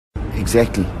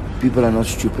Exactly. People are not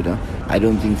stupid, huh? I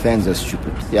don't think fans are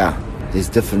stupid. Yeah, there's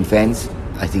different fans.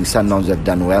 I think Sundowns have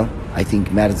done well. I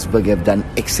think Maritzburg have done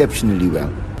exceptionally well.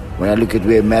 When I look at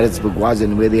where Maritzburg was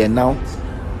and where they are now,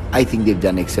 I think they've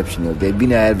done exceptional. They've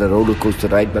been a roller coaster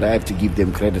ride, but I have to give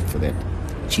them credit for that.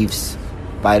 Chiefs,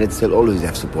 Pirates, they'll always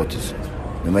have supporters.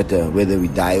 No matter whether we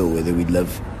die or whether we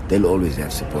live, they'll always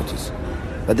have supporters.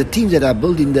 But the teams that are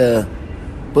building the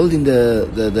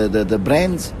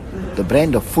brands, the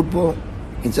brand of football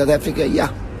in South Africa,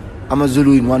 yeah.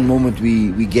 Amazulu, in one moment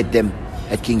we get them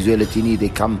at Kingswell-Atini. They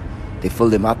come, they fill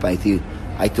them up. I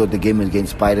thought the game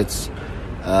against Pirates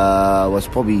was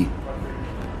probably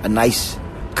a nice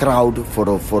crowd for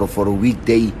a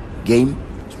weekday game,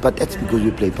 but that's because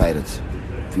we play Pirates.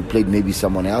 If we played maybe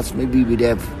someone else, maybe we'd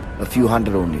have a few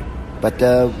hundred only. But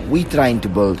we're trying to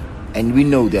build, and we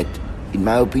know that, in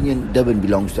my opinion, Durban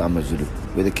belongs to Amazulu.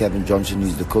 Whether Cavin Johnson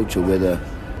is the coach or whether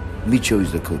Micho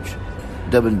is the coach,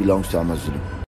 Durban belongs to Amazulu.